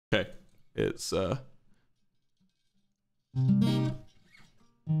It's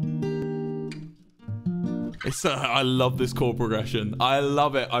I love this chord progression. I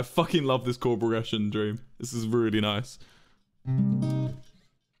love it. I fucking love this chord progression, Dream. This is really nice.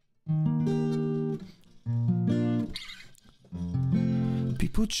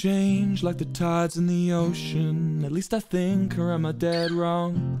 People change like the tides in the ocean. At least I think, or am I dead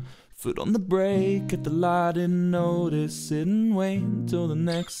wrong? Foot on the brake at the light, didn't notice. Sit and wait until the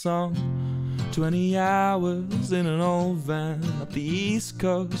next song. 20 hours in an old van up the east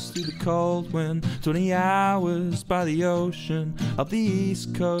coast through the cold wind. 20 hours by the ocean up the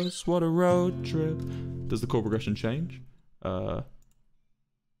east coast. What a road trip. Does the chord progression change? I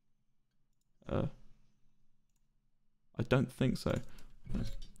don't think so.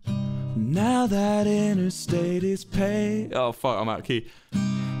 Now that interstate is paved. Oh fuck, I'm out of key.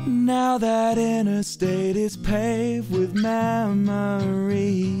 Now that interstate is paved with memories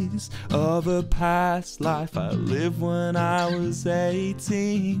of a past life I lived when I was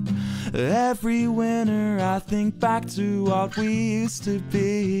 18. Every winter I think back to what we used to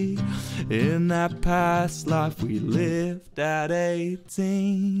be. In that past life we lived at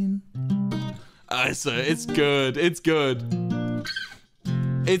 18. It's good. It's good.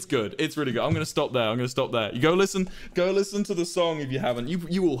 It's good. It's really good. I'm gonna stop there. You go listen to the song if you haven't.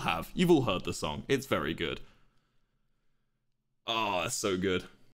 You all have. You've all heard the song. It's very good. Oh, that's so good.